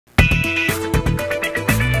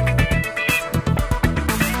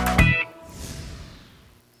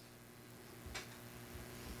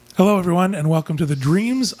Hello, everyone, and welcome to the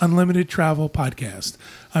Dreams Unlimited Travel Podcast.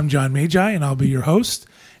 I'm John Magi, and I'll be your host.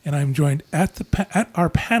 And I'm joined at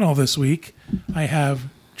our panel this week. I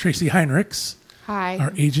have Tracy Heinrichs, hi,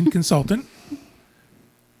 our agent consultant,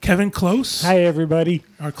 Kevin Close, hi everybody,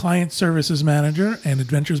 our client services manager and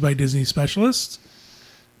Adventures by Disney specialist,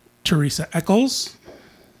 Teresa Eccles,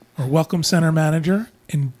 our welcome center manager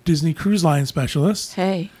and Disney Cruise Line specialist.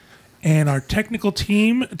 hey. And our technical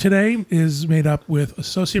team today is made up with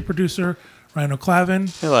associate producer Ryan O'Clavin.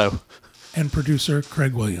 Hello. And producer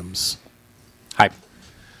Craig Williams. Hi.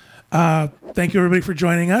 Thank you, everybody, for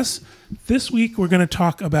joining us. This week, we're going to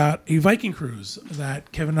talk about a Viking cruise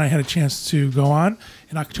that Kevin and I had a chance to go on.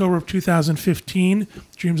 In October of 2015,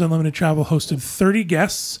 Dreams Unlimited Travel hosted 30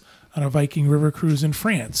 guests on a Viking River Cruise in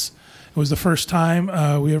France. It was the first time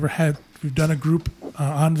we've done a group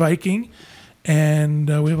on Viking. And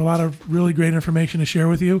we have a lot of really great information to share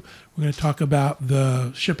with you. We're going to talk about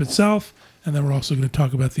the ship itself, and then we're also going to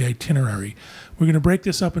talk about the itinerary. We're going to break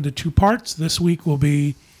this up into two parts. This week will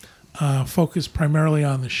be focused primarily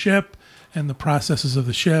on the ship and the processes of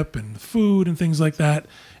the ship and the food and things like that.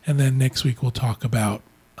 And then next week we'll talk about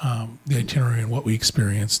the itinerary and what we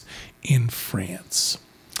experienced in France.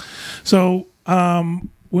 So we're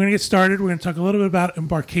going to get started. We're going to talk a little bit about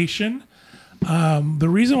embarkation. The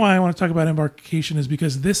reason why I want to talk about embarkation is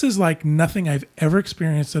because this is like nothing I've ever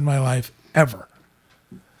experienced in my life, ever.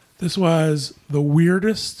 This was the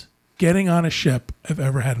weirdest getting on a ship I've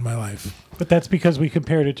ever had in my life. But that's because we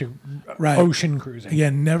compared it to ocean cruising.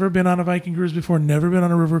 Again, never been on a Viking cruise before, never been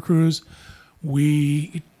on a river cruise.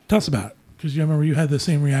 Tell us about it, because you remember you had the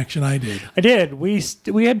same reaction I did. I did. We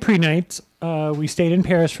had pre-nights. We stayed in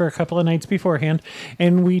Paris for a couple of nights beforehand,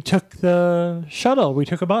 and we took the shuttle. We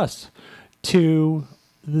took a bus to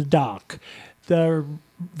the dock. The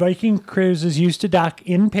Viking cruises used to dock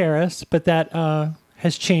in Paris, but that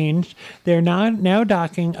has changed. They're now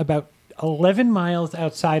docking about 11 miles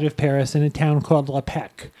outside of Paris in a town called La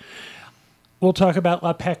Pec. We'll talk about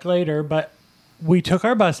La Pec later, but we took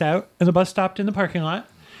our bus out, and the bus stopped in the parking lot,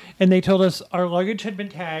 and they told us our luggage had been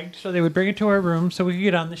tagged, so they would bring it to our room so we could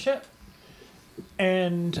get on the ship.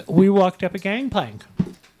 And we walked up a gangplank,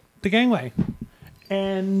 the gangway,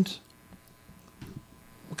 and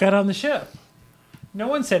got on the ship. No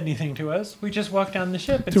one said anything to us. We just walked down the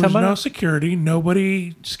ship. And there was no security.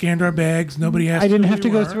 Nobody scanned our bags. Nobody asked. I didn't have to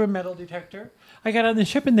go through a metal detector. I got on the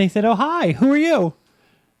ship and they said, "Oh, hi, who are you?"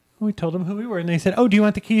 We told them who we were, and they said, "Oh, do you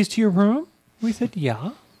want the keys to your room?" We said,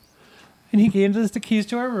 "Yeah." And he gave us the keys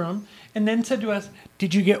to our room, and then said to us,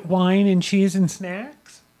 "Did you get wine and cheese and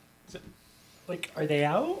snacks? Like, are they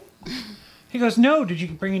out?" He goes, "No. Did you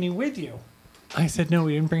bring any with you?" I said, "No,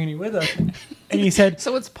 we didn't bring any with us." And he said,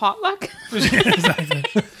 "So it's potluck?" Am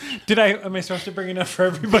I supposed to bring enough for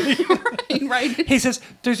everybody? right. He says,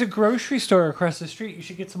 "There's a grocery store across the street. You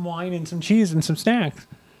should get some wine and some cheese and some snacks."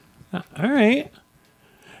 All right.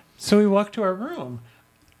 So we walked to our room.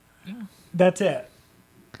 That's it.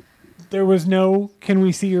 There was no, "Can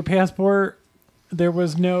we see your passport?" There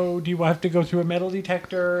was no, "Do you have to go through a metal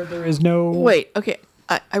detector?" There is no... Wait, okay.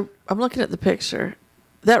 I'm looking at the picture.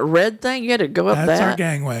 That red thing, you had to go up That's that? our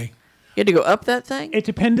gangway. You had to go up that thing? It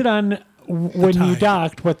depended on when you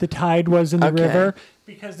docked, what the tide was in the river,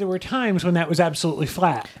 because there were times when that was absolutely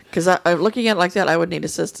flat. Because I'm looking at it like that, I would need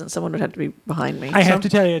assistance. Someone would have to be behind me. I have to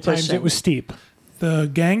tell you, at times pushing. it was steep.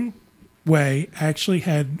 The gangway actually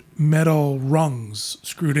had metal rungs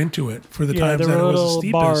screwed into it for the times that it was the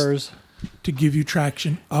steepest bars to give you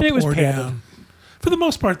traction up it was or padded. down. For the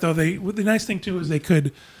most part, though, the nice thing too is they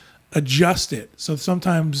could adjust it. So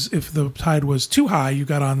sometimes if the tide was too high, you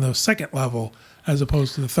got on the second level as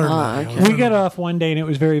opposed to the third level. Okay. We got off one day and it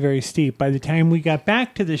was very, very steep. By the time we got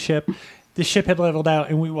back to the ship had leveled out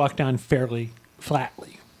and we walked on fairly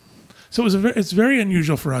flatly. So it's very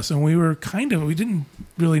unusual for us, and we didn't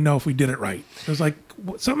really know if we did it right. It was like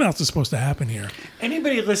something else is supposed to happen here.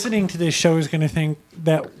 Anybody listening to this show is going to think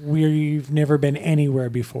that we've never been anywhere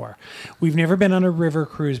before. We've never been on a river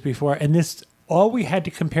cruise before, and all we had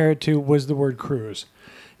to compare it to was the word cruise.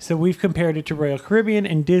 So we've compared it to Royal Caribbean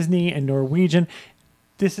and Disney and Norwegian.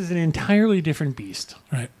 This is an entirely different beast.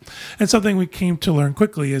 Right. And something we came to learn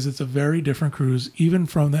quickly is it's a very different cruise, even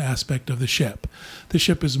from the aspect of the ship. The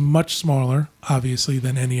ship is much smaller, obviously,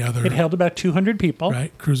 than any other. It held about 200 people.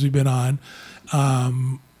 Right. Cruise we've been on.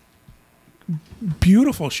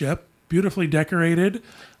 Beautiful ship, beautifully decorated.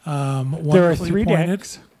 There are 3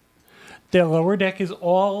 decks. The lower deck is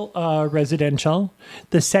all residential.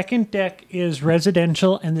 The second deck is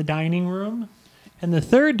residential and the dining room. And the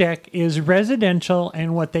third deck is residential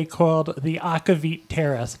and what they called the Akavit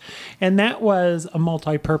Terrace. And that was a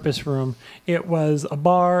multi-purpose room. It was a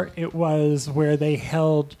bar. It was where they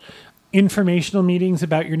held informational meetings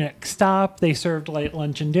about your next stop. They served light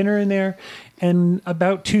lunch and dinner in there. And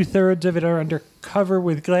about 2/3 of it are under cover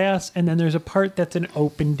with glass. And then there's a part that's an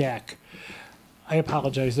open deck. I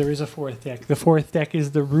apologize. There is a fourth deck. The fourth deck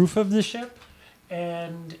is the roof of the ship.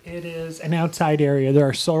 And it is an outside area. There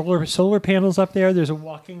are solar panels up there. There's a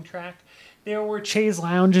walking track. There were chaise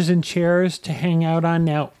lounges and chairs to hang out on.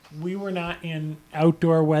 Now, we were not in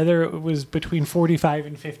outdoor weather. It was between 45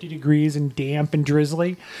 and 50 degrees and damp and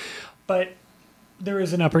drizzly. But there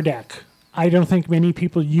is an upper deck. I don't think many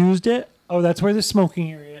people used it. Oh, that's where the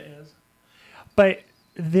smoking area is. But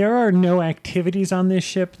there are no activities on this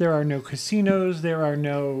ship. There are no casinos. There are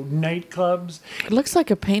no nightclubs. It looks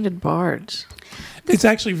like a painted barge. It's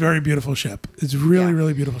actually a very beautiful ship. It's really,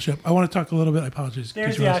 really beautiful ship. I want to talk a little bit. I apologize.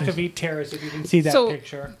 There's the Akavit Terrace, if you can see that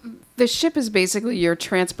picture. The ship is basically your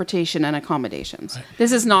transportation and accommodations. Right.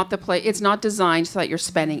 This is not the place. It's not designed so that you're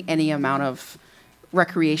spending any amount of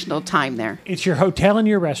recreational time there. It's your hotel and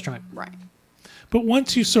your restaurant. Right. But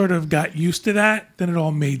once you sort of got used to that, then it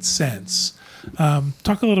all made sense.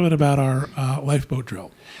 Talk a little bit about our lifeboat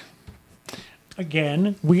drill.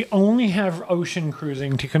 Again, we only have ocean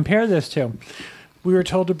cruising to compare this to. We were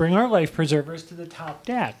told to bring our life preservers to the top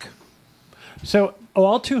deck. So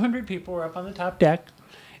all 200 people were up on the top deck,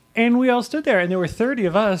 and we all stood there, and there were 30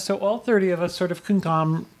 of us, so all 30 of us sort of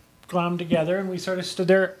glommed together, and we sort of stood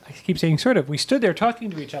there. I keep saying sort of. We stood there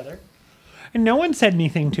talking to each other, and no one said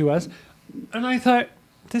anything to us. And I thought,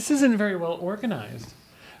 this isn't very well organized.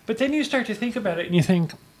 But then you start to think about it, and you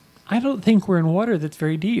think, I don't think we're in water that's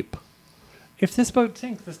very deep. If this boat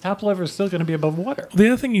sinks, this top level is still going to be above water. The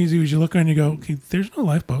other thing you do is you look around and you go, okay, there's no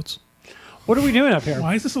lifeboats. What are we doing up here?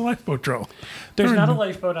 Why is this a lifeboat drill? There's not a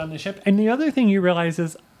lifeboat on the ship. And the other thing you realize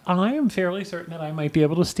is I am fairly certain that I might be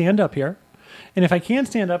able to stand up here. And if I can't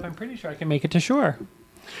stand up, I'm pretty sure I can make it to shore.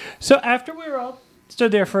 So after we were all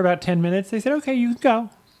stood there for about 10 minutes, they said, okay, you can go.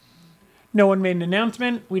 No one made an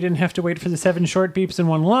announcement. We didn't have to wait for the 7 short beeps and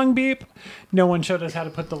 1 long beep. No one showed us how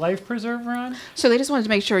to put the life preserver on. So they just wanted to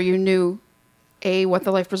make sure you knew, A, what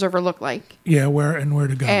the life preserver looked like. Yeah, where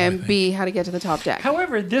to go. And B, how to get to the top deck.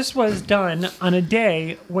 However, this was done on a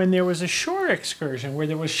day when there was a shore excursion where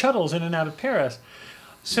there was shuttles in and out of Paris.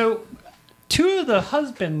 So 2 of the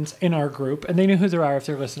husbands in our group, and they know who they are if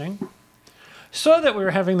they're listening, saw that we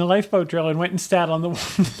were having the lifeboat drill and went and sat on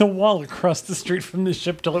the wall across the street from the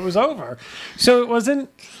ship till it was over. So it wasn't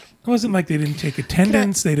like they didn't take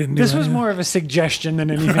attendance. They didn't do This was anything. more of a suggestion than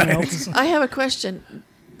anything else. I have a question.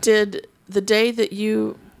 Did the day that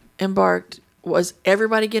you embarked, was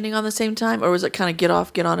everybody getting on the same time, or was it kind of get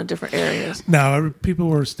off, get on in different areas? No, people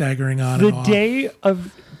were staggering on and off.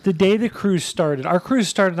 The day the cruise started, our cruise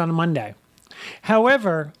started on a Monday.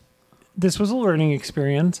 However, this was a learning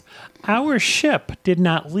experience. Our ship did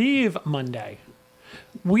not leave Monday.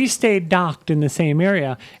 We stayed docked in the same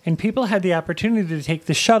area, and people had the opportunity to take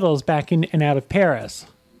the shuttles back in and out of Paris.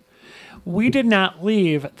 We did not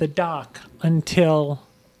leave the dock until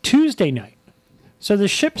Tuesday night. So the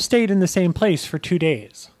ship stayed in the same place for 2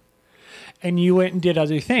 days. And you went and did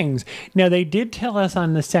other things. Now, they did tell us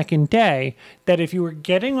on the second day that if you were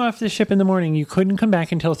getting off the ship in the morning, you couldn't come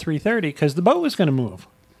back until 3:30 because the boat was going to move.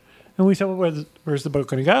 And we said, well, where's the boat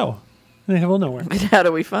going to go? And they said, well, nowhere. And how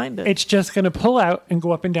do we find it? It's just going to pull out and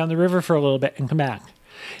go up and down the river for a little bit and come back.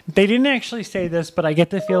 They didn't actually say this, but I get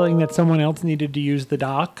the feeling that someone else needed to use the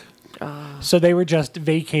dock. So they were just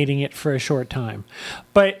vacating it for a short time.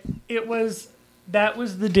 But that was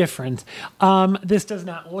the difference. This does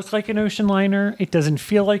not look like an ocean liner. It doesn't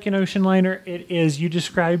feel like an ocean liner. You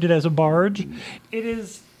described it as a barge. It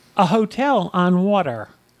is a hotel on water.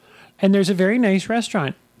 And there's a very nice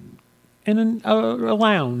restaurant and a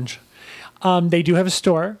lounge. They do have a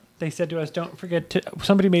store. They said to us,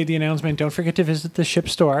 somebody made the announcement, don't forget to visit the ship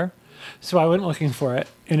store. So I went looking for it,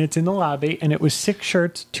 and it's in the lobby, and it was 6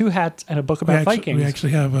 shirts, 2 hats, and a book about Vikings. We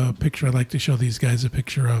actually have a picture. I'd like to show these guys a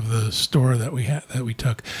picture of the store that we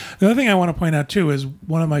took. The other thing I want to point out, too, is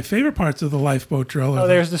one of my favorite parts of the lifeboat drill. Oh,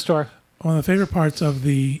 there's the store. One of the favorite parts of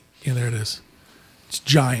there it is. It's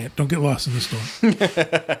giant. Don't get lost in the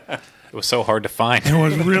store. It was so hard to find. It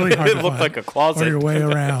was really hard to find. It looked like a closet. Or your way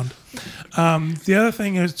around. The other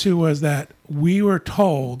thing is, too, was that we were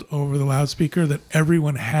told over the loudspeaker that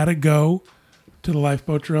everyone had to go to the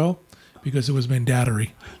lifeboat drill because it was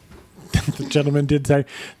mandatory. The gentleman did say,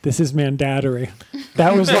 this is mandatory.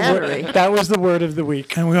 That was the word of the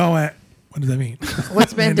week. And we all went, What does that mean?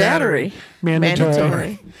 What's mandatory?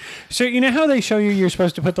 Mandatory. So you know how they show you're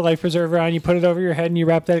supposed to put the life preserver on, you put it over your head and you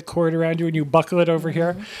wrap that cord around you and you buckle it over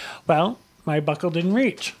here? Well, my buckle didn't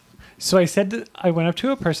reach. So I went up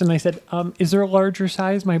to a person and I said, is there a larger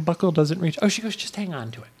size? My buckle doesn't reach. Oh, she goes, just hang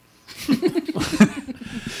on to it.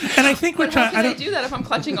 And I think we're But how trying. can I do that if I'm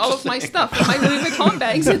clutching all of my stuff in my Louis Vuitton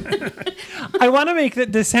bags? I want to make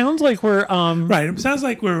that this sounds like we're Right. It sounds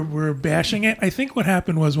like we're bashing it. I think what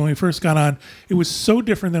happened was when we first got on, it was so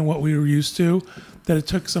different than what we were used to that it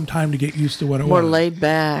took some time to get used to what it More was. laid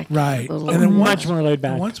back. Right. Little- And then much more laid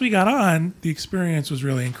back. once we got on, the experience was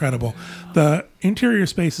really incredible. The interior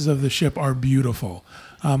spaces of the ship are beautiful.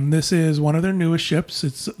 This is one of their newest ships.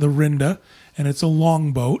 It's the Rinda, and it's a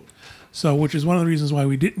longboat. So, which is one of the reasons why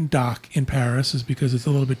we didn't dock in Paris, is because it's a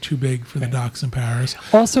little bit too big for the docks in Paris.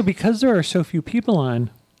 also because there are so few people on.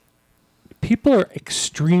 People are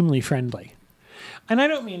extremely friendly, and I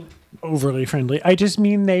don't mean overly friendly. I just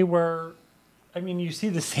mean you see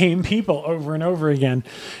the same people over and over again.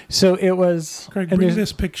 So it was. Craig, and bring there's-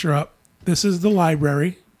 this picture up. This is the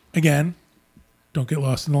library. Again, don't get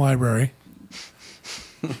lost in the library.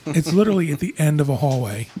 It's literally at the end of a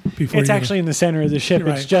hallway. Before It's you actually in the center of the ship. You're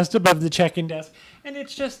It's right. just above the check-in desk, and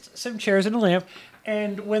it's just some chairs and a lamp.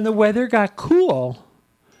 And when the weather got cool,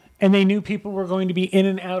 and they knew people were going to be in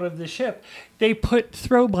and out of the ship, they put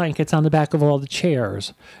throw blankets on the back of all the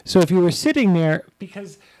chairs. So if you were sitting there,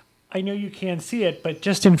 because I know you can't see it, but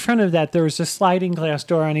just in front of that, there was a sliding glass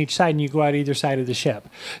door on each side, and you go out either side of the ship.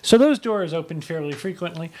 So those doors opened fairly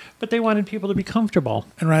frequently, but they wanted people to be comfortable.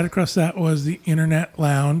 And right across that was the internet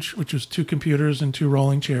lounge, which was 2 computers and 2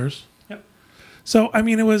 rolling chairs. Yep. So, I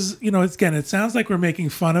mean, it was, again, it sounds like we're making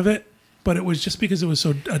fun of it, but it was just because it was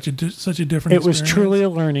such a different It was experience. truly a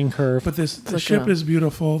learning curve. But the like ship a- is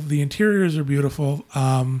beautiful. The interiors are beautiful.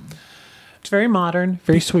 It's very modern,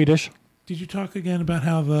 very Swedish. Did you talk again about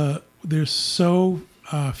how there's so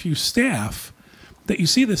few staff that you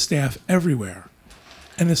see the staff everywhere,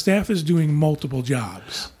 and the staff is doing multiple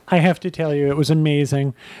jobs? I have to tell you, it was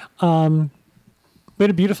amazing. We had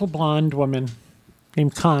a beautiful blonde woman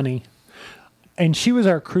named Connie, and she was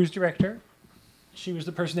our cruise director. She was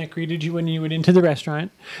the person that greeted you when you went into the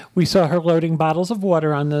restaurant. We saw her loading bottles of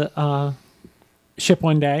water on the ship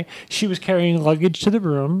one day. She was carrying luggage to the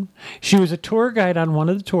room. She was a tour guide on one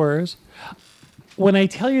of the tours. When I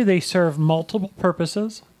tell you they serve multiple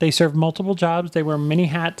purposes, they serve multiple jobs, they wear many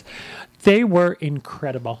hats, they were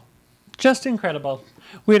incredible. Just incredible.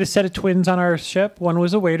 We had a set of twins on our ship. One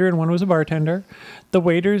was a waiter and one was a bartender. The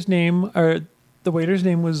waiter's name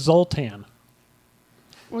was Zoltan.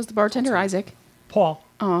 Was the bartender Isaac? Paul.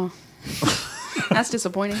 Oh, that's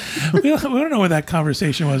disappointing. we don't know what that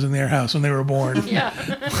conversation was in their house when they were born. Yeah.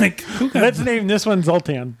 Like, who got Let's name this one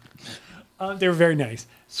Zoltan. They were very nice.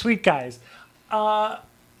 Sweet guys.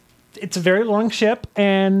 It's a very long ship,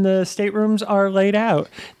 and the staterooms are laid out.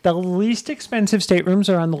 The least expensive staterooms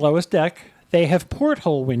are on the lowest deck. They have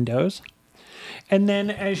porthole windows. And then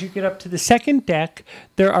as you get up to the second deck,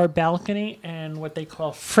 there are balcony and what they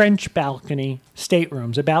call French balcony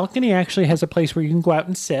staterooms. A balcony actually has a place where you can go out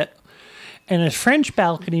and sit. And a French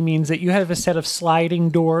balcony means that you have a set of sliding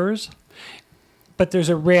doors, but there's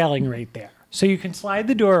a railing right there. So you can slide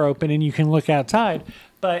the door open and you can look outside,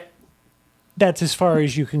 but that's as far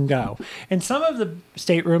as you can go. And some of the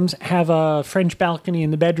staterooms have a French balcony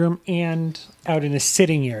in the bedroom and out in a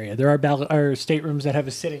sitting area. There are staterooms that have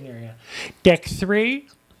a sitting area. Deck 3,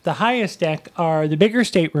 the highest deck, are the bigger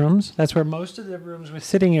staterooms. That's where most of the rooms with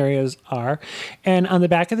sitting areas are. And on the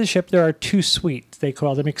back of the ship, there are 2 suites. They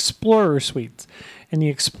call them Explorer Suites. And the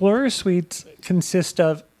Explorer Suites consist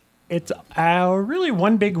of it's really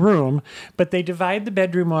one big room, but they divide the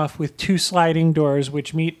bedroom off with 2 sliding doors,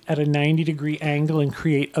 which meet at a 90-degree angle and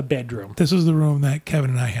create a bedroom. This was the room that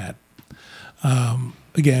Kevin and I had.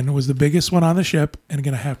 Again, it was the biggest one on the ship, and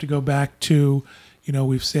again, I have to go back to,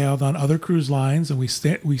 we've sailed on other cruise lines, and we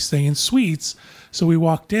stay in suites. So we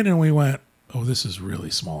walked in and we went, "Oh, this is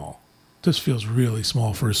really small. This feels really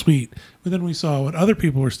small for a suite." But then we saw what other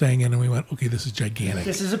people were staying in, and we went, "Okay, this is gigantic."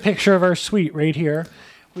 This is a picture of our suite right here.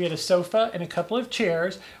 We had a sofa and a couple of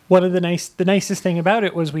chairs. One of the nicest thing about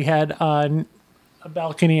it was we had a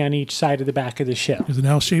balcony on each side of the back of the ship. There's an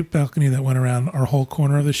L-shaped balcony that went around our whole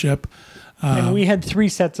corner of the ship. And we had 3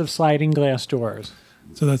 sets of sliding glass doors.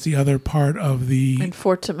 So that's the other part of the And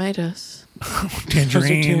 4 tomatoes.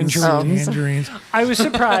 tangerines. tangerines. Tangerines. I was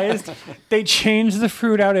surprised. They changed the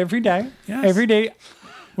fruit out every day. Yes. Every day.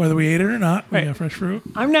 Whether we ate it or not, we Right. got fresh fruit.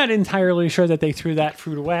 I'm not entirely sure that they threw that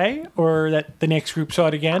fruit away or that the next group saw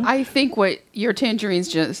it again. I think what your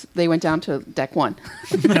tangerines they went down to deck 1.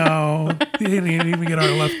 No, they didn't even get our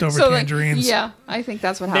leftover So tangerines. yeah, I think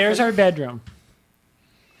that's what happened. There's our bedroom.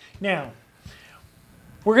 Now,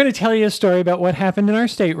 we're going to tell you a story about what happened in our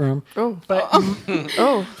stateroom. Oh, But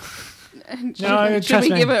oh, Should trust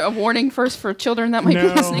we me. give a warning first for children that might be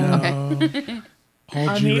No. listening? No. Okay. All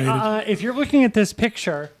on G-rated. if you're looking at this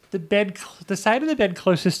picture, the side of the bed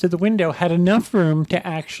closest to the window had enough room to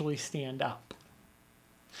actually stand up.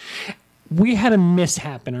 We had a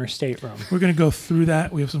mishap in our stateroom. We're going to go through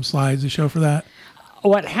that. We have some slides to show for that.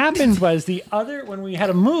 What happened was when we had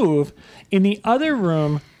to move in the other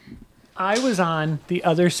room, I was on the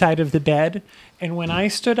other side of the bed, and when I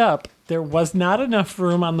stood up, there was not enough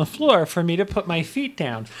room on the floor for me to put my feet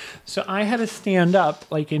down. So I had to stand up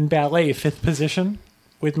like in ballet, 5th position,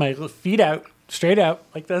 with my feet out, straight out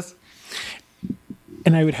like this.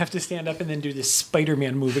 And I would have to stand up and then do this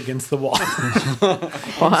Spider-Man move against the wall.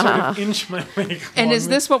 Sort of inch my way. And is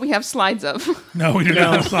this what we have slides of? No, we do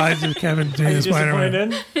not have slides of Kevin doing the Spider-Man.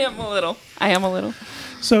 disappointed? I am a little.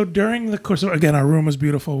 So during the course of, again, our room was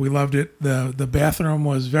beautiful. We loved it. The bathroom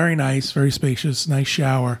was very nice, very spacious, nice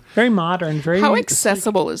shower. Very modern, very... How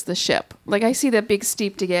accessible is the ship? Like, I see that big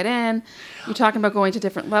steep to get in. You're talking about going to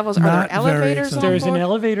different levels. Are Not there very elevators accessible. on There's an board?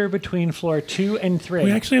 elevator between floor 2 and 3.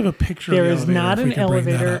 We actually have a picture There of the is elevator, not if we an can bring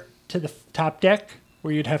that elevator up. to the top deck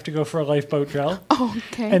where you'd have to go for a lifeboat drill. Oh,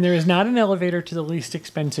 okay. And there is not an elevator to the least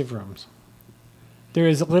expensive rooms. There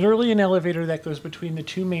is literally an elevator that goes between the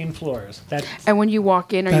 2 main floors. And when you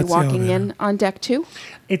walk in, are you That's the walking in elevator. on deck 2?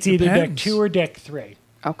 It's either deck Depends. 2 or deck 3.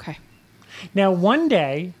 Okay. Now, one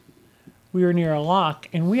day, we were near a lock,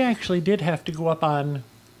 and we actually did have to go up on...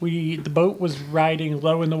 The boat was riding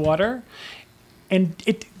low in the water, and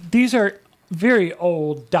these are very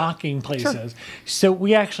old docking places. So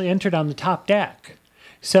we actually entered on the top deck.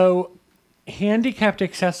 So handicapped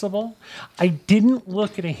accessible. I didn't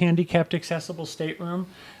look at a handicapped accessible stateroom,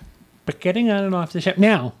 but getting on and off the ship.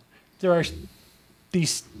 Now, there are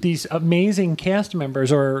these amazing cast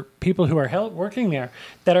members or people who are working there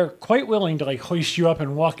that are quite willing to like hoist you up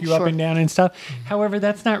and walk you up Sure. and down and stuff. However,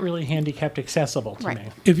 that's not really handicapped accessible to Right. me.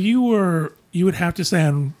 If you would have to stay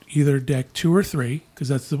on either deck 2 or 3, because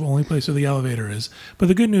that's the only place where the elevator is. But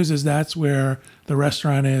the good news is that's where the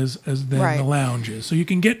restaurant is, as then Right. the lounge is. So you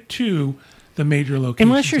can get to the major locations.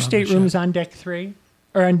 Unless your on the stateroom ship. is on deck 3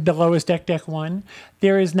 or on the lowest deck, deck 1,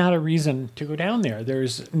 there is not a reason to go down there.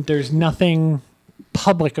 There's nothing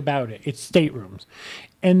public about it. It's staterooms.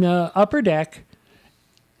 And the upper deck,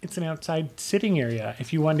 it's an outside sitting area.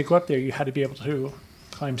 If you wanted to go up there, you had to be able to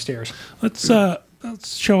climb stairs.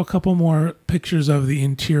 Let's show a couple more pictures of the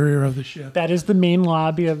interior of the ship. That is the main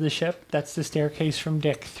lobby of the ship. That's the staircase from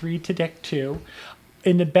deck 3 to deck 2.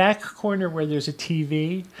 In the back corner where there's a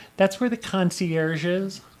TV, that's where the concierge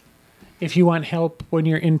is. If you want help when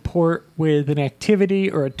you're in port with an activity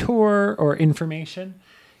or a tour or information,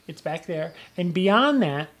 it's back there. And beyond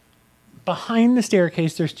that, behind the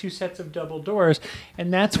staircase, there's 2 sets of double doors,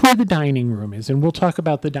 and that's where the dining room is. And we'll talk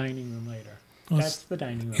about the dining room later. That's the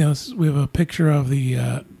dining room. Yes, we have a picture of the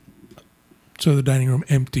dining room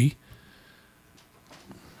empty.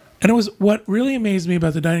 And it was what really amazed me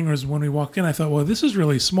about the dining room is when we walked in, I thought, well, this is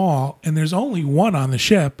really small, and there's only one on the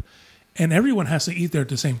ship, and everyone has to eat there at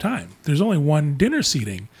the same time. There's only one dinner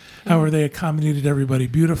seating. However, they accommodated everybody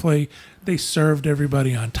beautifully. They served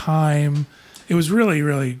everybody on time. It was really,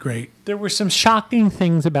 really great. There were some shocking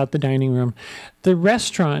things about the dining room. The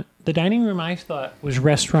dining room, I thought, was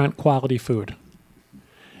restaurant quality food.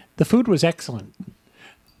 The food was excellent.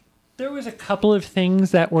 There was a couple of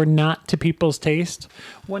things that were not to people's taste.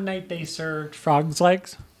 One night they served frog's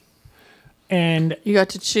legs. And you got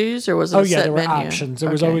to choose, or was it a set there were menu? options. There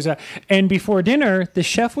was Okay. always and before dinner, the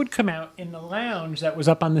chef would come out in the lounge that was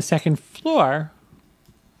up on the third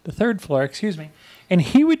floor, excuse me, and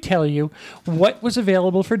he would tell you what was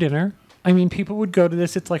available for dinner. I mean, people would go to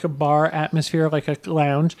this. It's like a bar atmosphere, like a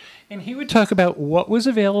lounge. And he would talk about what was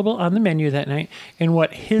available on the menu that night and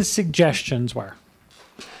what his suggestions were.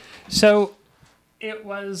 So it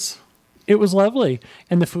was lovely.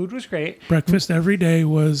 And the food was great. Breakfast every day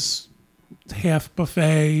was half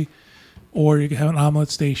buffet, or you could have an omelet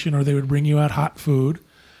station, or they would bring you out hot food.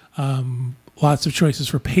 Lots of choices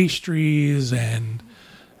for pastries and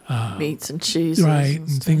Meats and cheeses. right and and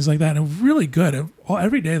stuff. things like that. And really good.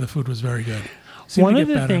 Every day the food was very good. Seemed One to of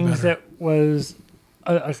get the better and things better. that was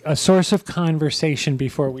a source of conversation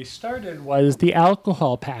before we started was the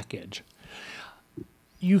alcohol package.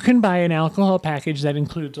 You can buy an alcohol package that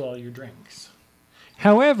includes all your drinks.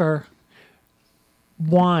 However,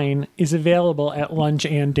 wine is available at lunch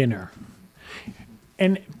and dinner.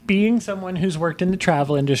 And being someone who's worked in the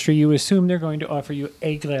travel industry, you assume they're going to offer you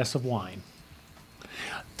a glass of wine.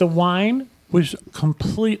 The wine was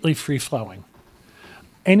completely free-flowing.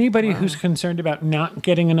 Anybody who's concerned about not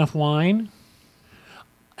getting enough wine,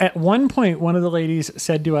 at one point, one of the ladies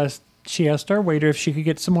said to us, she asked our waiter if she could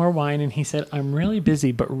get some more wine, and he said, I'm really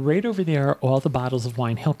busy, but right over there are all the bottles of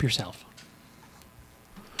wine. Help yourself.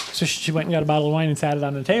 So she went and got a bottle of wine and sat it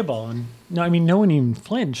on the table. And no one even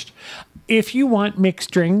flinched. If you want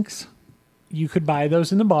mixed drinks, you could buy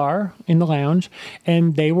those in the bar, in the lounge,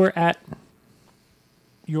 and they were at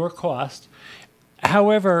your cost.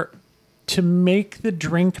 However, to make the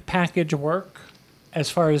drink package work, as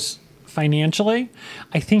far as financially,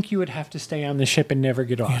 I think you would have to stay on the ship and never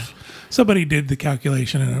get off. Somebody did the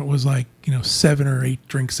calculation, and it was like 7 or 8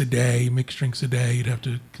 drinks a day, mixed drinks a day you'd have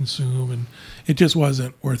to consume, and it just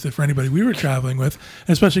wasn't worth it for anybody we were traveling with,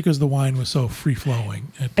 especially because the wine was so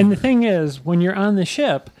free-flowing. And the thing is, when you're on the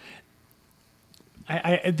ship,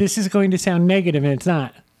 this is going to sound negative, and it's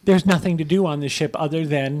not. There's nothing to do on the ship other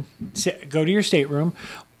than go to your stateroom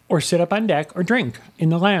or sit up on deck or drink in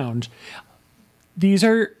the lounge.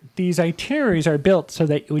 These itineraries are built so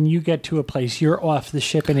that when you get to a place, you're off the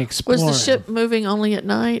ship and exploring. Was the ship moving only at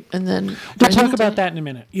night, and then we'll talk about that in a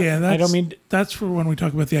minute? Yeah, that's for when we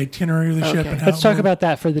talk about the itinerary of the ship. And how let's talk about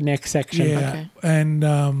that for the next section. Yeah, Okay. and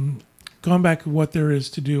going back to what there is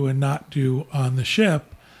to do and not do on the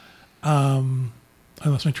ship. I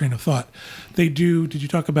lost my train of thought. Did you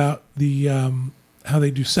talk about the how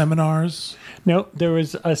they do seminars? No, there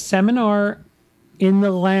was a seminar in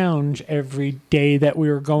the lounge every day that we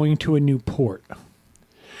were going to a new port.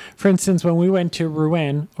 For instance, when we went to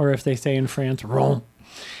Rouen, or if they say in France, Rome,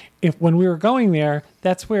 when we were going there,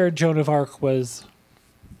 that's where Joan of Arc was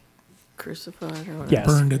crucified or whatever. yes,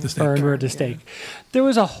 Burned at the stake. Burned at the stake. There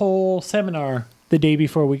was a whole seminar the day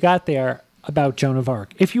before we got there about Joan of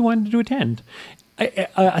Arc, if you wanted to attend.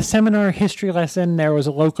 A seminar history lesson. There was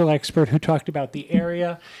a local expert who talked about the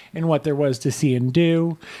area and what there was to see and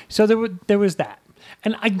do. So there was that.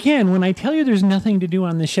 And again, when I tell you there's nothing to do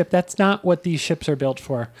on the ship, that's not what these ships are built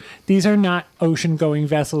for. These are not ocean-going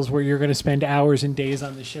vessels where you're going to spend hours and days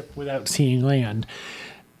on the ship without seeing land.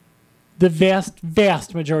 The vast,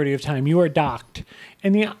 vast majority of time you are docked.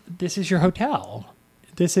 And this is your hotel.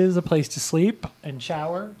 This is a place to sleep and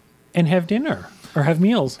shower and have dinner or have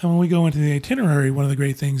meals. And when we go into the itinerary, one of the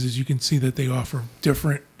great things is you can see that they offer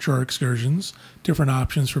different shore excursions, different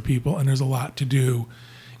options for people, and there's a lot to do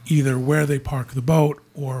either where they park the boat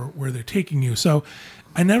or where they're taking you. So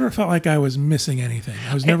I never felt like I was missing anything.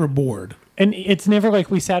 I was never bored. And it's never like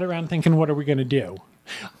we sat around thinking, what are we going to do?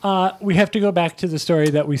 We have to go back to the story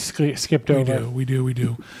that we skipped over. We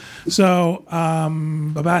do. So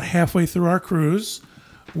about halfway through our cruise,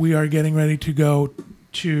 we are getting ready to go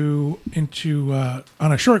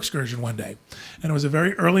on a shore excursion one day. And it was a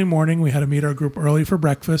very early morning. We had to meet our group early for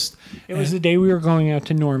breakfast. It was the day we were going out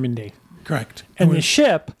to Normandy. Correct. And the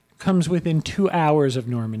ship comes within 2 hours of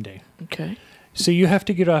Normandy. Okay. So you have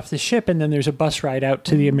to get off the ship, and then there's a bus ride out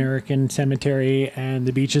to the American Cemetery and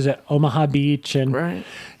the beaches at Omaha Beach. And Right.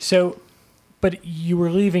 so, but you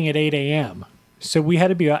were leaving at 8 a.m. So we had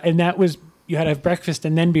to be, and that was, you had to have breakfast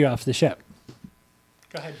and then be off the ship.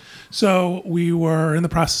 Go ahead. So we were in the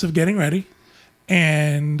process of getting ready,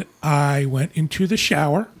 and I went into the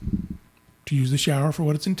shower to use the shower for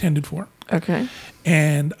what it's intended for. Okay.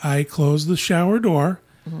 And I closed the shower door,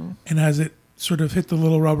 and as it sort of hit the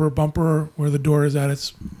little rubber bumper where the door is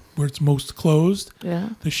where it's most closed, Yeah.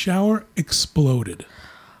 the shower exploded.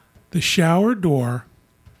 The shower door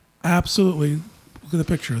absolutely, look at the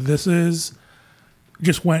picture.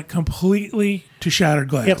 Just went completely to shattered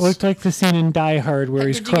glass. It looked like the scene in Die Hard where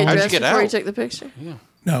he's Did you get crawling. How'd you dressed get before you out? took the picture?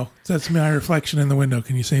 No, that's my reflection in the window.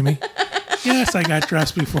 Can you see me? Yes, I got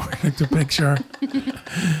dressed before I took the picture.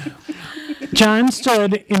 John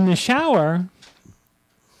stood in the shower,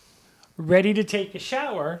 ready to take a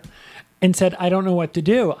shower, and said, I don't know what to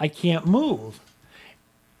do. I can't move.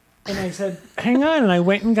 And I said, hang on. And I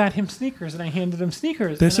went and got him sneakers, and I handed him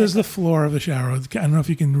sneakers. This is the floor of the shower. I don't know if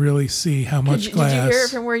you can really see how much glass. Did you hear it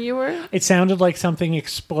from where you were? It sounded like something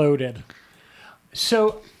exploded.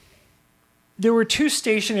 So there were 2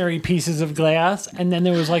 stationary pieces of glass, and then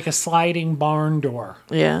there was like a sliding barn door.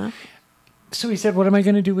 Yeah. So he said, what am I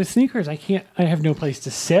going to do with sneakers? I have no place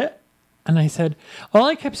to sit. And I said, all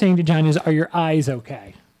I kept saying to John is, are your eyes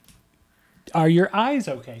okay? Are your eyes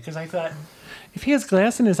okay? Because I thought, if he has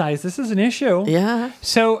glass in his eyes, this is an issue. Yeah.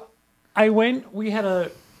 So we had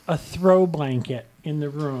a throw blanket in the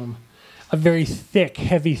room, a very thick,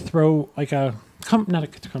 heavy throw, like a not a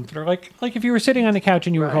comforter, like if you were sitting on the couch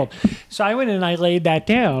and you were Right. cold. So I went and I laid that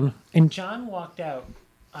down, and John walked out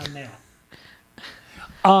on that.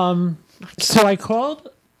 So I called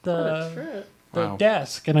the Wow.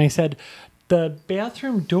 desk and I said, the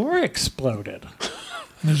bathroom door exploded.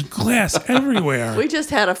 There's glass everywhere. We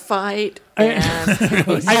just had a fight, and he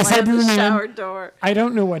I said slammed to the the man, shower door. I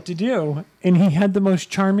don't know what to do. And he had the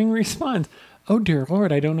most charming response. Oh, dear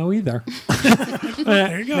Lord, I don't know either.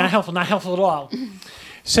 There you go. Not helpful at all.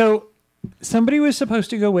 So somebody was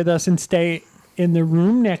supposed to go with us and stay in the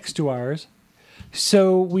room next to ours.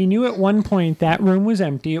 So we knew at one point that room was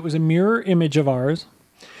empty. It was a mirror image of ours.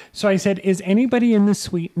 So I said, is anybody in the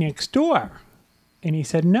suite next door? And he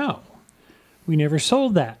said, no. We never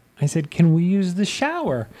sold that. I said, can we use the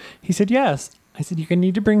shower? He said, yes. I said, you're going to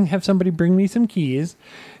need to have somebody bring me some keys.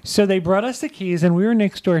 So they brought us the keys, and we were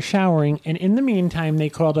next door showering. And in the meantime, they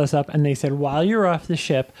called us up, and they said, while you're off the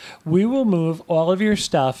ship, we will move all of your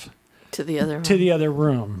stuff To the other room. to the other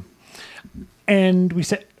room. And we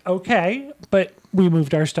said, okay, but we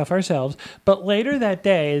moved our stuff ourselves. But later that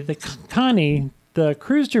day, Connie, the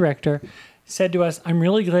cruise director, said to us, I'm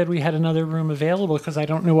really glad we had another room available because I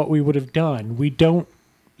don't know what we would have done. We don't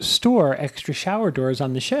store extra shower doors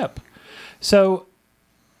on the ship. So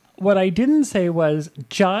what I didn't say was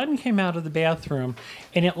John came out of the bathroom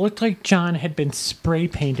and it looked like John had been spray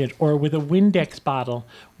painted or with a Windex bottle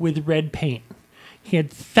with red paint. He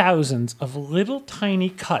had thousands of little tiny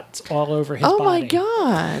cuts all over his Oh body. my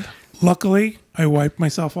God. Luckily, I wiped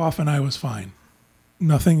myself off and I was fine.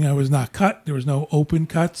 Nothing. I was not cut. There was no open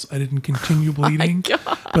cuts. I didn't continue bleeding.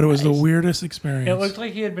 But it was the weirdest experience. It looked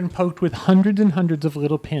like he had been poked with hundreds and hundreds of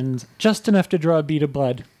little pins, just enough to draw a bead of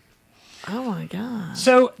blood. Oh my God.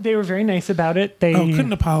 So they were very nice about it. They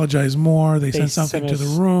couldn't apologize more. They sent something sent to the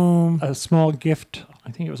us room. a small gift. I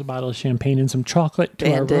think it was a bottle of champagne and some chocolate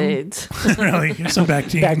to our room. Band-Aids. Really, here's some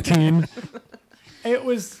Bactine. Bactine.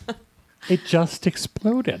 It just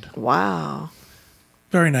exploded. Wow.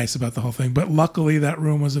 Very nice about the whole thing. But luckily, that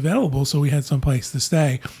room was available, so we had some place to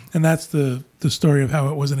stay. And that's the story of how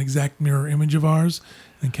it was an exact mirror image of ours.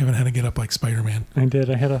 And Kevin had to get up like Spider-Man I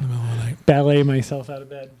did. I had in the to middle of the night. ballet myself out of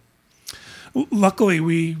bed. Luckily,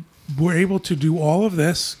 we were able to do all of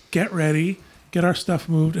this, get ready, get our stuff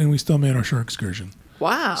moved, and we still made our shore excursion.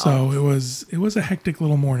 Wow. So it was a hectic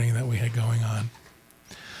little morning that we had going on.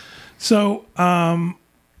 So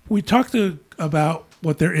we talked about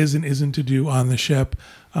what there is and isn't to do on the ship.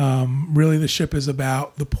 Really, the ship is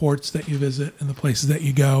about the ports that you visit and the places that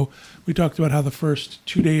you go. We talked about how the first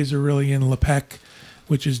 2 days are really in Le Pec,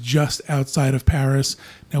 which is just outside of Paris.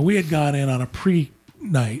 Now, we had gone in on a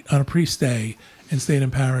pre-night, on a pre-stay, and stayed in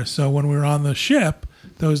Paris. So when we were on the ship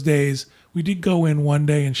those days, we did go in one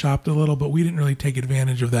day and shopped a little, but we didn't really take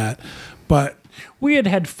advantage of that. But We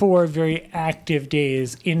had 4 very active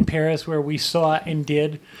days in Paris where we saw and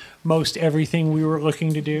did most everything we were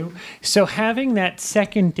looking to do. So having that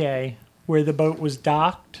second day where the boat was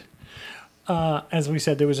docked, as we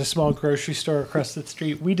said, there was a small grocery store across the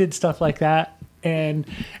street. We did stuff like that. And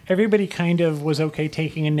everybody kind of was okay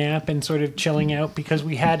taking a nap and sort of chilling out because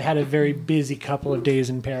we had a very busy couple of days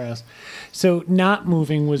in Paris. So not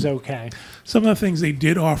moving was okay. some of the things they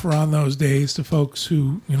did offer on those days to folks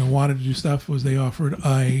who wanted to do stuff was they offered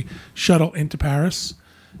a shuttle into Paris,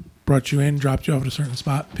 brought you in, dropped you off at a certain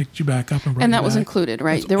spot, picked you back up, and brought And you that was back. included,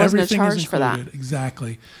 right? So There was no everything is charge for that. included,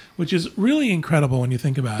 exactly, which is really incredible when you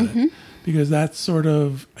think about Mm-hmm. it, because that's sort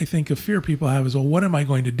of, I think, a fear people have is, well, what am I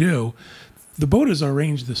going to do? The boat has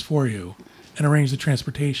arranged this for you and arranged the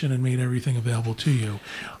transportation and made everything available to you.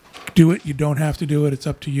 Do it. You don't have to do it. It's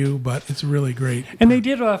up to you, but it's really great. And they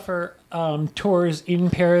did offer tours in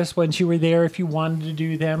Paris once you were there if you wanted to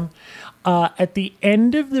do them. At the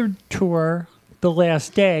end of the tour, the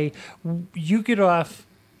last day, you get off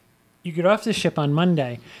the ship on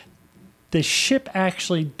Monday. The ship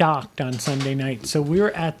actually docked on Sunday night, so we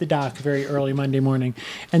were at the dock very early Monday morning,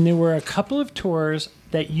 and there were a couple of tours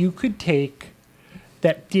that you could take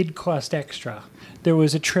that did cost extra. There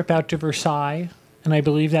was a trip out to Versailles, and I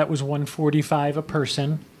believe that was $145 a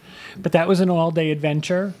person, but that was an all-day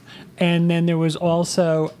adventure. And then there was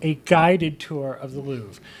also a guided tour of the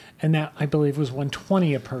Louvre, and that I believe was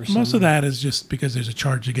 $120 a person. Most of that is just because there's a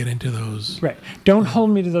charge to get into those. Right. Don't hold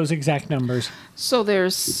me to those exact numbers. So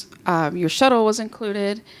there's your shuttle was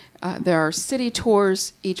included. There are city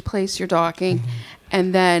tours each place you're docking,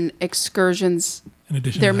 and then excursions. In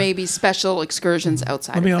addition, There to that. may be special excursions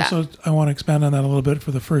outside Let me of that. also, I want to expand on that a little bit.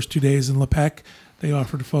 For the first 2 days in Le Pec, they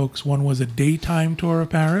offered folks, one was a daytime tour of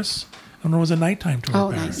Paris, and one was a nighttime tour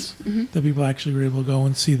of nice. Paris. That people actually were able to go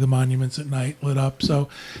and see the monuments at night lit up. So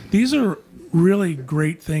these are really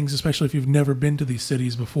great things, especially if you've never been to these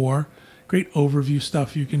cities before. Great overview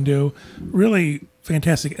stuff you can do. Really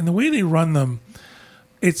fantastic. And the way they run them,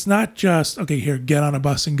 it's not just, okay, here, get on a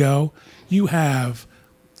bus and go. You have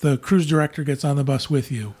the cruise director gets on the bus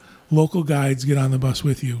with you. Local guides get on the bus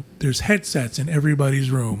with you. There's headsets in everybody's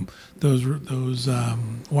room. Those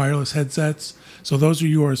wireless headsets. So those are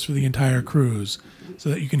yours for the entire cruise, so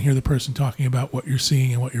that you can hear the person talking about what you're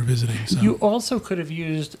seeing and what you're visiting. So You also could have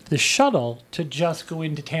used the shuttle to just go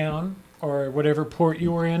into town or whatever port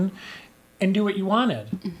you were in and do what you wanted.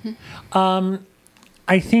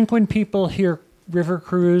 I think when people hear river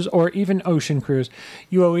cruise or even ocean cruise,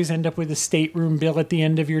 you always end up with a stateroom bill at the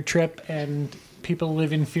end of your trip, and people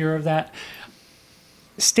live in fear of that.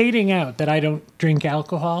 Stating out that I don't drink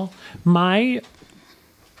alcohol, my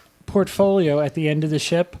portfolio at the end of the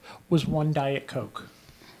ship was one Diet Coke.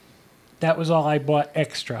 That was all I bought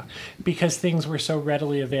extra because things were so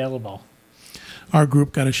readily available. our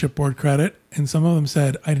group got a shipboard credit, and some of them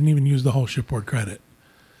said, I didn't even use the whole shipboard credit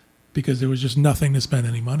because there was just nothing to spend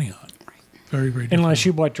any money on. Very, very different. Unless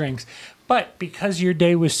you bought drinks. But because your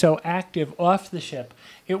day was so active off the ship,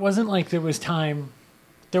 it wasn't like there was time.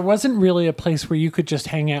 There wasn't really a place where you could just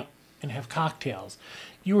hang out and have cocktails.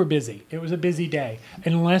 You were busy. It was a busy day,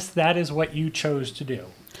 unless that is what you chose to do.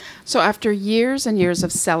 So after years and years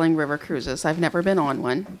of selling river cruises, I've never been on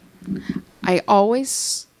one. I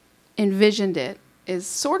always envisioned it as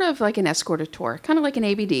sort of like an escorted tour, kind of like an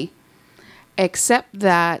ABD, except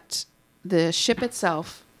that the ship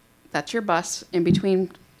itself, that's your bus in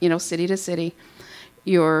between, city to city.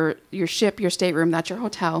 Your ship, your stateroom, that's your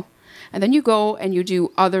hotel. And then you go and you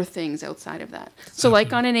do other things outside of that. So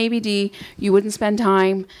like on an ABD, you wouldn't spend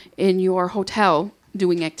time in your hotel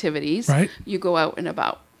doing activities. Right. You go out and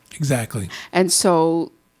about. Exactly. And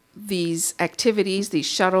so these activities, these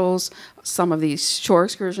shuttles, some of these shore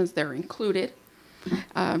excursions, they're included,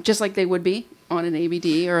 just like they would be on an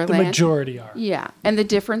ABD or a The land. majority are. Yeah. And the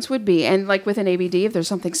difference would be, and like with an ABD, if there's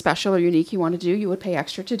something special or unique you want to do, you would pay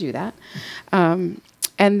extra to do that.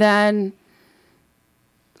 And then,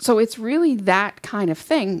 so it's really that kind of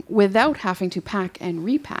thing without having to pack and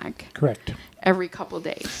repack Correct. every couple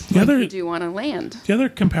days, The like other- you do on a land. The other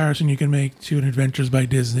comparison you can make to an Adventures by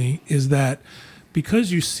Disney is that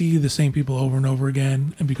because you see the same people over and over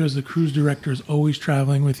again, and because the cruise director is always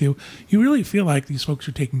traveling with you, you really feel like these folks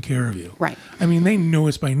are taking care of you. Right. I mean, they know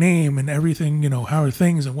us by name and everything, how are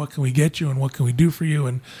things and what can we get you and what can we do for you?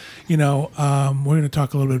 And, we're going to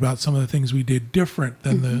talk a little bit about some of the things we did different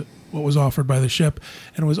than what was offered by the ship.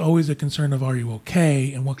 And it was always a concern of, are you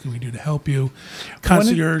okay? And what can we do to help you?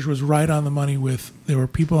 Concierge was right on the money with, there were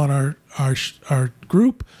people on our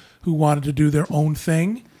group who wanted to do their own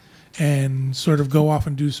thing and sort of go off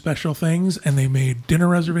and do special things, and they made dinner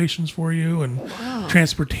reservations for you and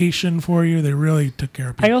transportation for you. They really took care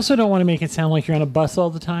of people. I also don't want to make it sound like you're on a bus all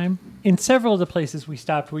the time. In several of the places we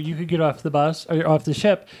stopped where you could get off the bus or off the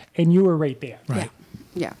ship and you were right there. Right.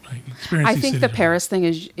 Yeah. Right. Experience I these think the cities. Paris thing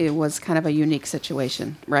it was kind of a unique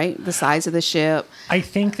situation, right? The size of the ship. I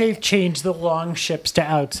think they've changed the long ships to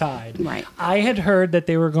outside. Right. I had heard that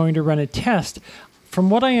they were going to run a test. From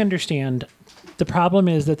what I understand, the problem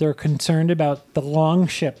is that they're concerned about the long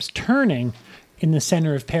ships turning in the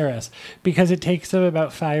center of Paris because it takes them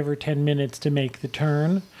about 5 or 10 minutes to make the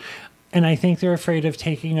turn. And I think they're afraid of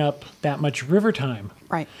taking up that much river time.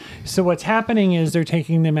 Right. So what's happening is they're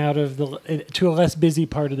taking them out of to a less busy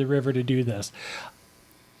part of the river to do this.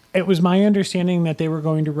 It was my understanding that they were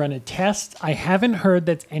going to run a test. I haven't heard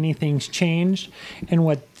that anything's changed. And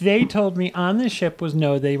what they told me on the ship was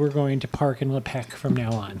no, they were going to park in Lepec from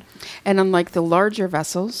now on. And unlike the larger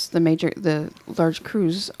vessels, the large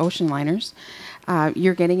cruise ocean liners,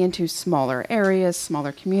 you're getting into smaller areas,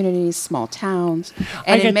 smaller communities, small towns,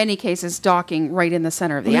 and in many cases docking right in the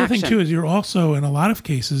center of the The other action. thing, too, is you're also, in a lot of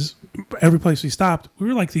cases, every place we stopped, we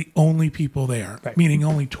were like the only people there, Right. meaning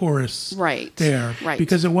only tourists Right. there. Right.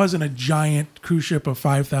 Because it wasn't a giant cruise ship of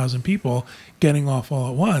 5,000 people getting off all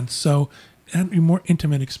at once. So, and more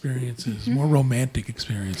intimate experiences, more romantic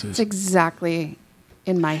experiences. It's exactly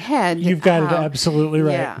in my head. You've got it how- absolutely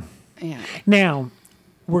right. Yeah. Yeah. Now,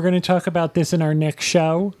 we're going to talk about this in our next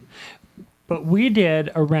show, but we did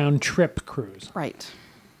a round trip cruise. Right.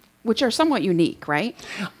 Which are somewhat unique, right?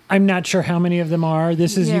 I'm not sure how many of them are.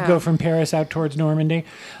 This is you Yeah. go from Paris out towards Normandy,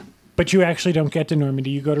 but you actually don't get to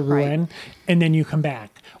Normandy. You go to Right. Rouen, and then you come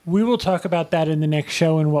back. We will talk about that in the next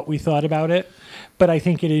show and what we thought about it, but I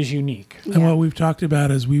think it is unique. And what we've talked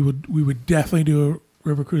about is we would definitely do a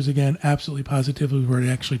river cruise again, absolutely positively. We've already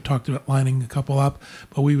actually talked about lining a couple up,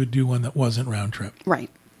 but we would do one that wasn't round trip. Right.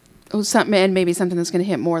 something, and maybe something that's going to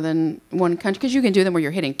hit more than one country, because you can do them where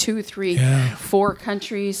you're hitting 2, 3, 4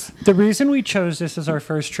 countries. The reason we chose this as our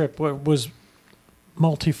first trip was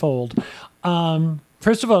multifold.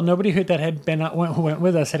 First of all, nobody who went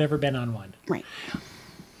with us had ever been on one. Right.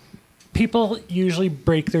 People usually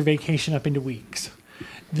break their vacation up into weeks.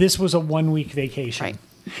 This was a 1-week vacation. Right.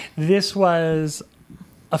 This was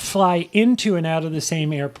a fly into and out of the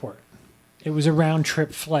same airport. It was a round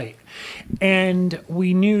trip flight. And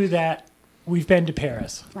we knew that we've been to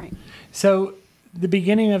Paris. Right. So the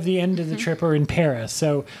beginning of the end of the trip are in Paris.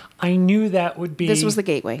 So I knew that would be... This was the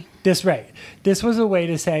gateway. This was a way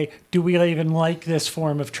to say, do we even like this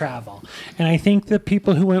form of travel? And I think the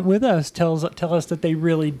people who went with us tell us that they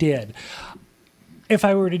really did. If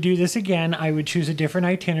I were to do this again, I would choose a different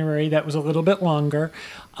itinerary that was a little bit longer.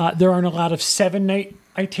 There aren't a lot of 7-night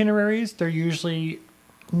itineraries. They're usually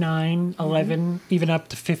 9, 11, even up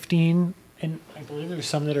to 15. And I believe there's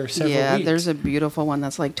some that are several weeks. Yeah, there's a beautiful one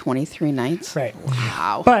that's like 23 nights. Right.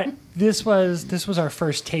 Wow. But this was our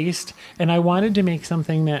first taste, and I wanted to make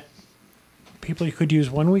something that people could use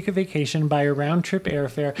 1 week of vacation, buy a round trip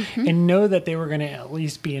airfare, and know that they were going to at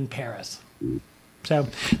least be in Paris. So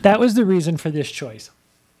that was the reason for this choice.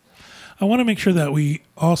 I want to make sure that we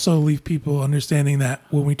also leave people understanding that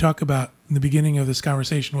when we talk about in the beginning of this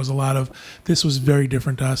conversation was a lot of this was very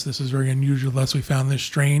different to us. This was very unusual to us. We found this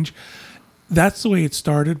strange. That's the way it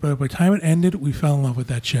started. But by the time it ended, we fell in love with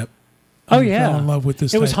that ship. Oh, we yeah. fell in love with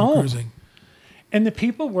this It type was of home. cruising. And the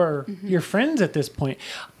people were your friends at this point.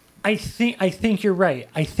 I think you're right.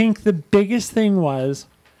 I think the biggest thing was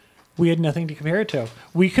we had nothing to compare it to.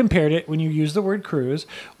 We compared it, when you use the word cruise,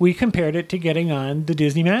 we compared it to getting on the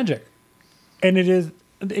Disney Magic. And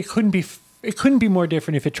it couldn't be more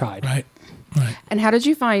different if it tried. Right. And how did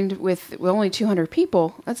you find with only 200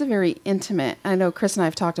 people, that's a very intimate, I know Chris and I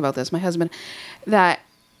have talked about this, my husband, that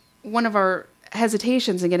one of our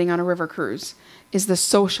hesitations in getting on a river cruise is the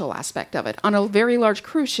social aspect of it. On a very large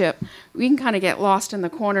cruise ship, we can kind of get lost in the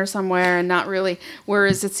corner somewhere and not really,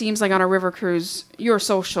 whereas it seems like on a river cruise, you're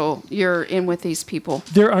social, you're in with these people.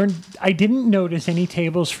 I didn't notice any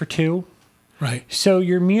tables for 2. Right. So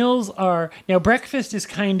your meals now breakfast is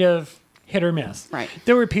kind of hit or miss. Right.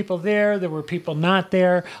 There were people there were people not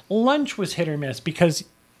there. Lunch was hit or miss because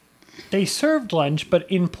they served lunch, but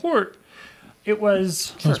in port, it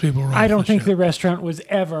was... Most people were I don't off the think ship. the restaurant was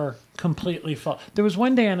ever completely full. There was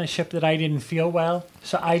one day on a ship that I didn't feel well,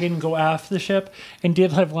 so I didn't go off the ship and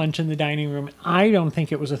did have lunch in the dining room. I don't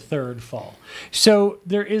think it was a third full. So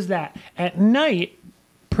there is that. At night,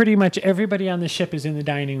 pretty much everybody on the ship is in the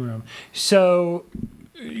dining room. So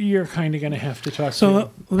you're kind of going to have to talk to...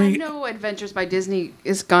 I know Adventures by Disney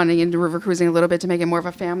is gone into river cruising a little bit to make it more of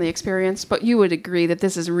a family experience, but you would agree that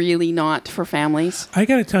this is really not for families. I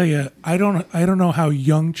got to tell you, I don't know how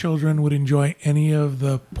young children would enjoy any of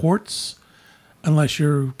the ports unless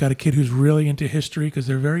you've got a kid who's really into history, because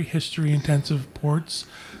they're very history intensive ports.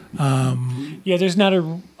 Yeah, there's not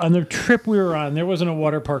on the trip we were on, there wasn't a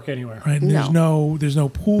water park anywhere. Right. And there's no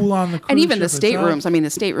pool on the cruise And even the ship staterooms. itself. I mean, the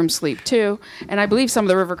staterooms sleep too. And I believe some of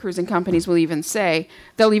the river cruising companies will even say,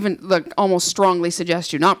 they'll even almost strongly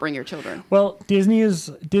suggest you not bring your children. Well, Disney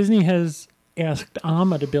has asked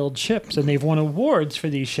AMA to build ships, and they've won awards for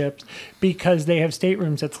these ships because they have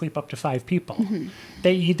staterooms that sleep up to 5 people. Mm-hmm.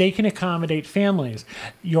 They can accommodate families.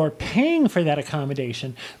 You're paying for that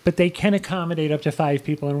accommodation, but they can accommodate up to 5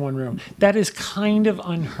 people in one room. That is kind of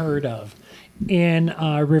unheard of in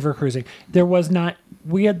river cruising.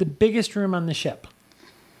 We had the biggest room on the ship,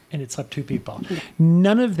 and it slept 2 people.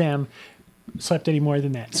 None of them slept any more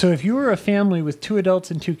than that. So if you were a family with 2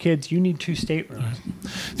 adults and 2 kids, you need 2 staterooms. Right.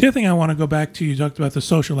 The other thing I want to go back to, you talked about the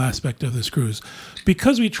social aspect of this cruise.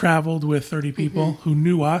 Because we traveled with 30 people who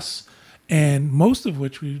knew us, and most of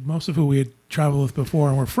who we had traveled with before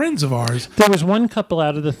and were friends of ours. There was one couple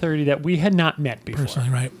out of the 30 that we had not met before. Personally,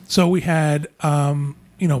 right. So we had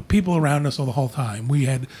people around us all the whole time. We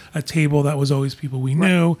had a table that was always people we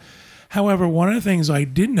knew. However, one of the things I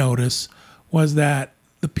did notice was that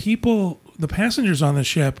the passengers on the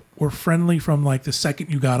ship were friendly from like the second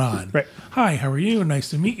you got on. Right. Hi, how are you?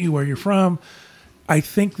 Nice to meet you. Where you're from? I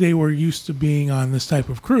think they were used to being on this type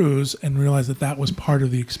of cruise and realized that was part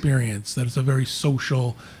of the experience, that it's a very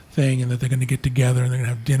social thing and that they're going to get together and they're going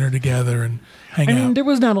to have dinner together and hang out. I mean, there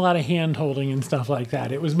was not a lot of hand-holding and stuff like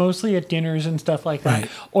that. It was mostly at dinners and stuff like that.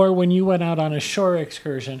 Right. Or when you went out on a shore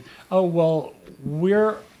excursion,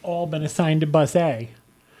 we're all been assigned to bus A.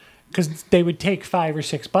 because they would take 5 or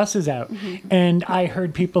 6 buses out. And I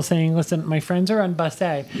heard people saying, listen, my friends are on bus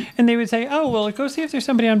A. And they would say, oh, well, go see if there's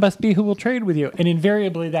somebody on bus B who will trade with you. And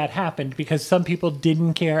invariably that happened because some people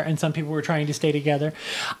didn't care and some people were trying to stay together.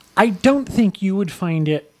 I don't think you would find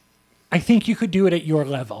it. I think you could do it at your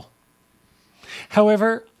level.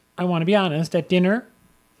 However, I want to be honest, at dinner,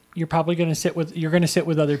 you're probably going to sit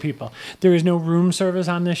with other people. There is no room service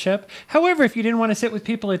on this ship. However, if you didn't want to sit with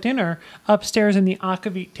people at dinner, upstairs in the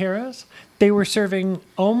Akavit Terrace, they were serving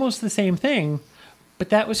almost the same thing, but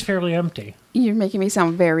that was fairly empty. You're making me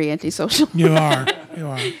sound very antisocial. You are. You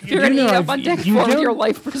are. You're going to eat up on deck 4 with your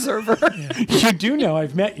life preserver. You do know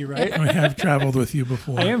I've met you, right? We have traveled with you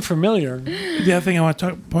before. I am familiar. The other thing I want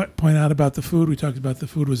to point out about the food, we talked about the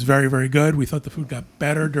food was very, very good. We thought the food got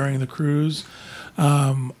better during the cruise.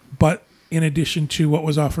 But in addition to what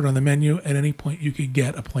was offered on the menu, at any point you could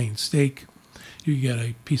get a plain steak, you could get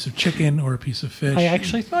a piece of chicken or a piece of fish. I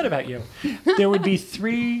actually thought about you. There would be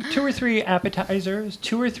 2 or 3 appetizers,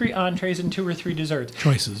 2 or 3 entrees, and 2 or 3 desserts.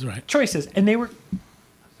 Choices, right. Choices. And they were,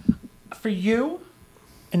 for you,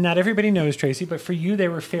 and not everybody knows, Tracy, but for you, they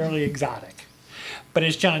were fairly exotic. But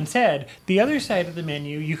as John said, the other side of the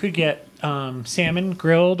menu, you could get salmon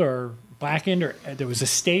grilled or blackened, or there was a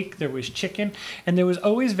steak, there was chicken, and there was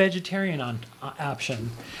always vegetarian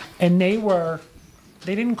option. And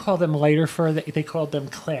they didn't call them lighter fare, they called them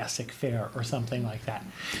classic fare or something like that.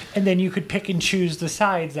 And then you could pick and choose the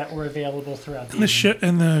sides that were available throughout the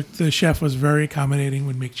evening. The chef was very accommodating,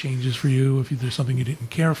 would make changes for you if there's something you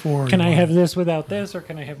didn't care for. Can I have this without this, or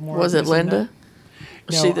can I have more? Was of it this and Linda? that?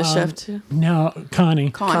 Was she the chef too? No, Connie.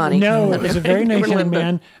 Connie. No, it was a very nice young Linda.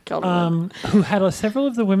 man Called her Linda. who had several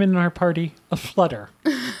of the women in our party aflutter.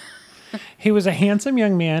 He was a handsome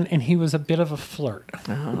young man, and he was a bit of a flirt.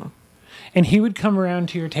 Oh. And he would come around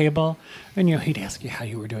to your table, and he'd ask you how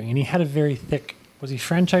you were doing. And he had a very thick, was he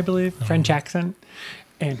French, I believe? French accent.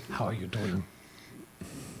 And how are you doing?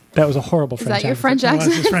 That was a horrible Is French that your accent. French It was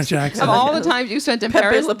his accent? French accent. Of all the times you spent in Pepe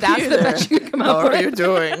Paris, Le that's Pew the there. best you come How up are with. you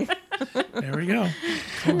doing? There we go.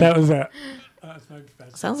 That was it.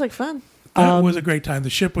 Sounds like fun. That was a great time. The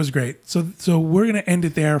ship was great. So we're going to end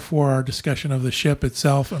it there for our discussion of the ship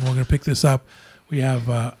itself, and we're going to pick this up. We have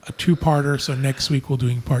a 2-parter, so next week we'll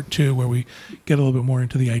doing part 2, where we get a little bit more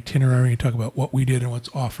into the itinerary and talk about what we did and what's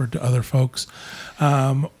offered to other folks.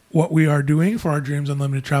 What we are doing for our Dreams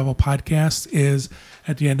Unlimited Travel podcast is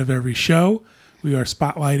at the end of every show, we are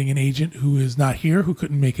spotlighting an agent who is not here, who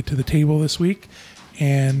couldn't make it to the table this week.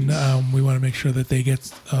 And we want to make sure that they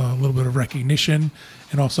get a little bit of recognition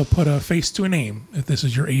and also put a face to a name. If this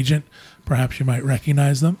is your agent, perhaps you might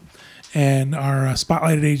recognize them. And our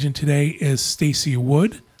spotlighted agent today is Stacy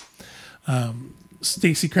Wood.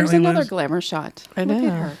 Stacy There's currently another lives... glamour shot. I Look know.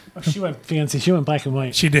 at her. Oh, she went fancy. She went black and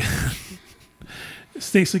white. She did.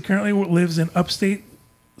 Stacy currently lives in upstate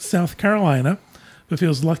South Carolina, but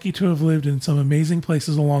feels lucky to have lived in some amazing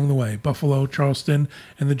places along the way: Buffalo, Charleston,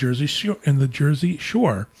 and the Jersey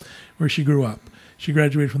Shore, where she grew up. She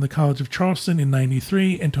graduated from the College of Charleston in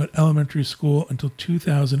 '93 and taught elementary school until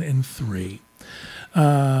 2003.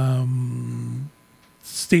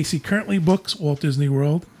 Stacy currently books Walt Disney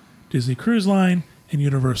World, Disney Cruise Line, and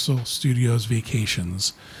Universal Studios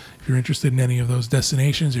vacations. If you're interested in any of those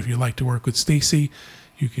destinations, if you'd like to work with Stacy,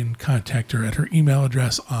 you can contact her at her email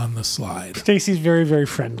address on the slide. Stacy's very, very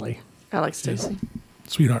friendly. I like Stacy.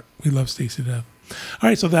 Sweetheart. We love Stacy to death. All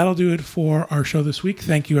right, so that'll do it for our show this week.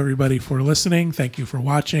 Thank you, everybody, for listening. Thank you for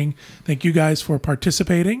watching. Thank you guys for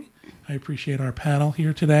participating. I appreciate our panel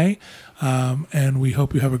here today. And we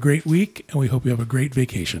hope you have a great week, and we hope you have a great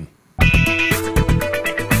vacation.